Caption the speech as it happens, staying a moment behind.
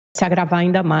se agravar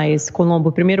ainda mais.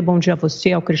 Colombo, primeiro bom dia a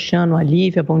você, ao Cristiano, à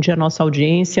Lívia, bom dia à nossa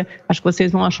audiência. Acho que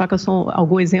vocês vão achar que eu sou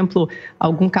algum exemplo,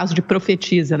 algum caso de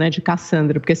profetisa, né, de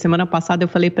Cassandra, porque semana passada eu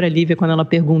falei para a Lívia quando ela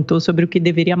perguntou sobre o que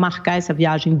deveria marcar essa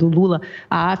viagem do Lula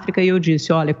à África e eu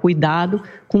disse, olha, cuidado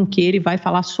com que ele vai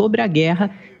falar sobre a guerra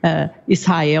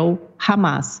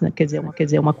Israel-Hamas, né? Quer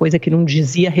dizer, uma coisa que não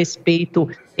dizia respeito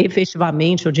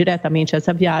efetivamente ou diretamente a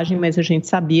essa viagem, mas a gente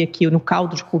sabia que no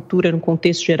caldo de cultura, no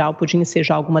contexto geral, podia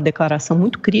ensejar alguma declaração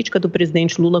muito crítica do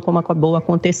presidente Lula, como acabou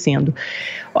acontecendo.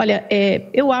 Olha,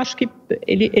 eu acho que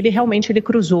ele realmente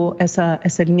cruzou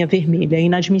essa linha vermelha. É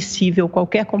inadmissível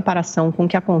qualquer comparação com o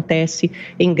que acontece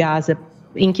em Gaza,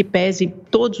 em que pese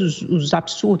todos os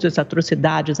absurdos, as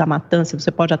atrocidades, a matança,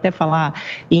 você pode até falar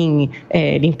em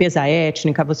limpeza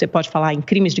étnica, você pode falar em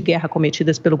crimes de guerra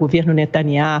cometidas pelo governo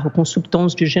Netanyahu, com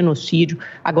subtons de genocídio.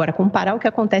 Agora, comparar o que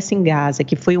acontece em Gaza,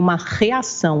 que foi uma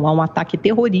reação a um ataque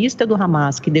terrorista do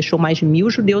Hamas, que deixou mais de 1.000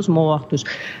 judeus mortos,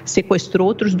 sequestrou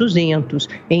outros 200,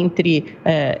 entre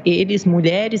eles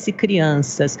mulheres e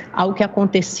crianças, ao que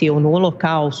aconteceu no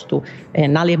Holocausto,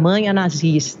 na Alemanha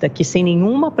nazista, que sem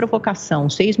nenhuma provocação,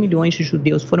 6 milhões de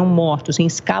judeus foram mortos em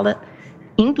escala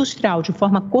industrial, de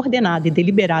forma coordenada e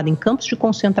deliberada em campos de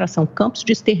concentração, campos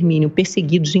de extermínio,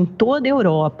 perseguidos em toda a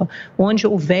Europa, onde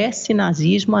houvesse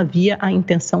nazismo, havia a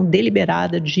intenção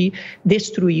deliberada de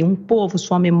destruir um povo,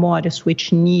 sua memória, sua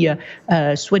etnia,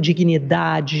 sua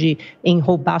dignidade, em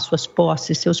roubar suas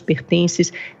posses, seus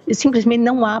pertences. Simplesmente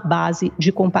não há base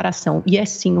de comparação. E é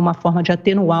sim uma forma de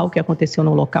atenuar o que aconteceu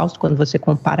no Holocausto, quando você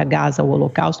compara Gaza ao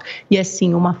Holocausto, e é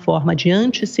sim uma forma de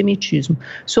antissemitismo.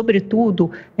 Sobretudo,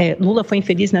 Lula foi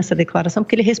infeliz nessa declaração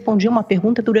porque ele respondia uma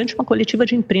pergunta durante uma coletiva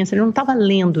de imprensa, ele não estava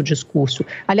lendo o discurso.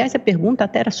 Aliás, a pergunta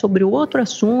até era sobre outro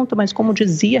assunto, mas como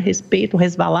dizia a respeito,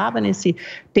 resvalava nesse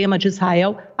tema de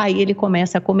Israel, aí ele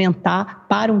começa a comentar,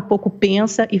 para um pouco,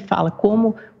 pensa e fala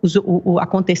como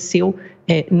aconteceu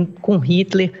com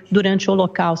Hitler durante o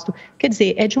Holocausto. Quer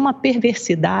dizer, é de uma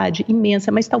perversidade imensa,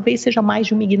 mas talvez seja mais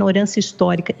de uma ignorância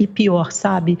histórica e pior,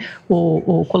 sabe,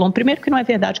 o Colombo? Primeiro que não é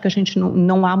verdade que a gente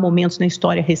não há momentos na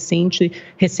história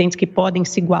recentes que podem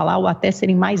se igualar ou até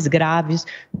serem mais graves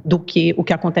do que o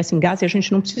que acontece em Gaza, e a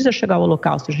gente não precisa chegar ao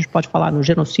Holocausto, a gente pode falar no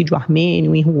genocídio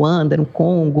armênio, em Ruanda, no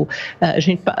Congo,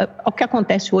 o que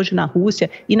acontece hoje na Rússia,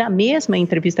 e na mesma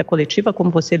entrevista coletiva, como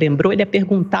você lembrou, ele é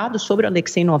perguntado sobre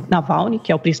Alexei Navalny,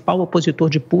 que é o principal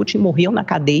opositor de Putin, morreu na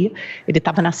cadeia, ele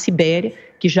estava na Sibéria,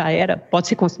 que já pode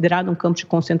ser considerado um campo de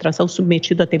concentração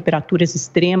submetido a temperaturas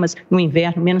extremas, no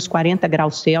inverno, menos 40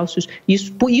 graus Celsius,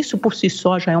 isso por si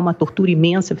só já é uma tortura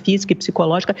imensa, física e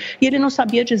psicológica, e ele não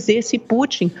sabia dizer se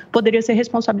Putin poderia ser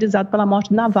responsabilizado pela morte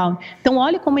de Navalny. Então,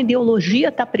 olha como a ideologia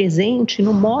está presente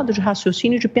no modo de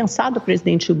raciocínio de pensar do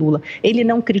presidente Lula. Ele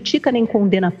não critica nem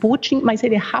condena Putin, mas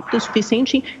ele é rápido o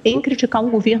suficiente em criticar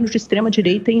um governo de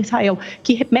extrema-direita em Israel,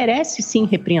 que merece sim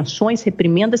repreensões,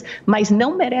 reprimendas, mas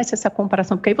não merece essa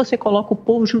comparação, porque aí você coloca o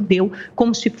povo judeu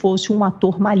como se fosse um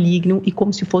ator maligno e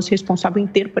como se fosse responsável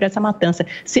inteiro por essa matança,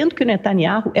 sendo que o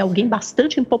Netanyahu é alguém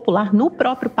bastante impopular no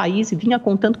próprio país e vinha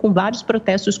contando com vários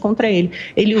protestos contra ele.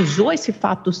 Ele usou esse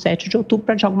fato do 7 de outubro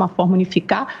para, de alguma forma,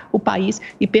 unificar o país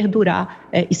e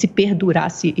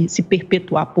se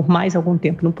perpetuar por mais algum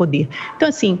tempo no poder. Então,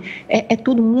 assim, é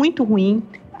tudo muito ruim.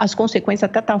 As consequências,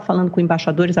 até estava falando com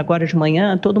embaixadores agora de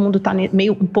manhã, todo mundo está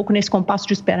meio um pouco nesse compasso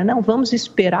de espera. Não, vamos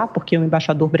esperar, porque o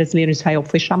embaixador brasileiro em Israel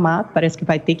foi chamado, parece que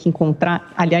vai ter que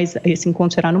encontrar, aliás, esse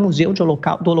encontro será no Museu do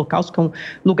Holocausto, que é um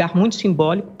lugar muito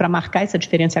simbólico, para marcar essa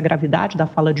diferença e a gravidade da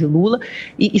fala de Lula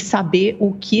e saber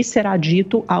o que será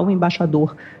dito ao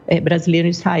embaixador brasileiro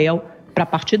em Israel, para a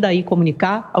partir daí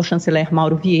comunicar ao chanceler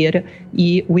Mauro Vieira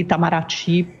e o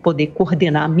Itamaraty poder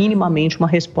coordenar minimamente uma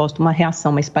resposta, uma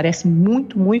reação, mas parece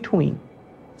muito, muito ruim.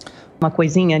 Uma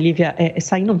coisinha, Lívia,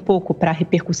 saindo um pouco para a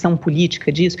repercussão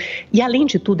política disso, e além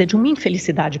de tudo é de uma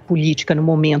infelicidade política no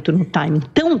momento, no timing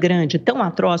tão grande, tão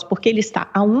atroz, porque ele está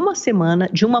há uma semana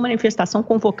de uma manifestação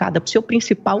convocada por seu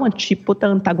principal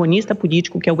antagonista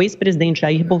político, que é o ex-presidente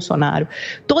Jair Bolsonaro.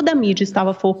 Toda a mídia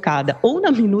estava focada ou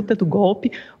na minuta do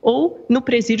golpe ou no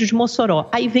presídio de Mossoró.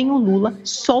 Aí vem o Lula,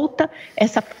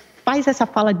 faz essa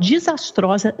fala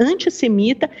desastrosa,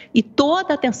 antissemita, e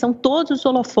toda a atenção, todos os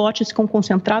holofotes ficam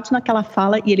concentrados naquela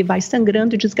fala e ele vai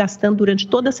sangrando e desgastando durante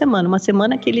toda a semana, uma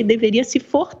semana que ele deveria se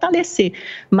fortalecer,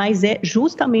 mas é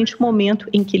justamente o momento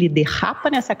em que ele derrapa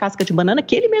nessa casca de banana,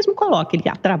 que ele mesmo coloca, ele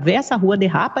atravessa a rua,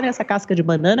 derrapa nessa casca de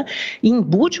banana e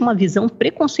embute uma visão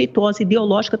preconceituosa,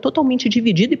 ideológica, totalmente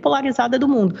dividida e polarizada do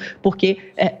mundo, porque,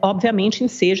 obviamente,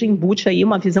 embute aí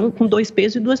uma visão com 2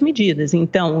 pesos e 2 medidas.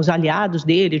 Então, os aliados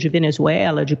dele, de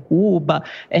Venezuela, de Cuba,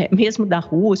 mesmo da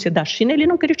Rússia, da China, ele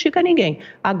não critica ninguém.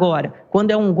 Agora,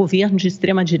 quando é um governo de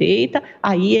extrema-direita,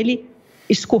 aí ele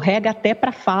escorrega até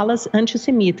para falas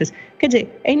antissemitas. Quer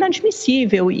dizer, é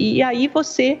inadmissível, e aí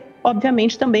você,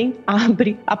 obviamente, também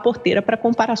abre a porteira para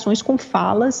comparações com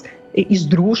falas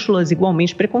esdrúxulas,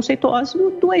 igualmente preconceituosas,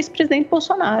 do ex-presidente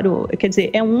Bolsonaro. Quer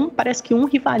dizer, parece que um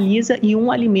rivaliza e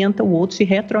um alimenta o outro, se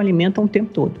retroalimentam o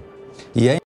tempo todo. E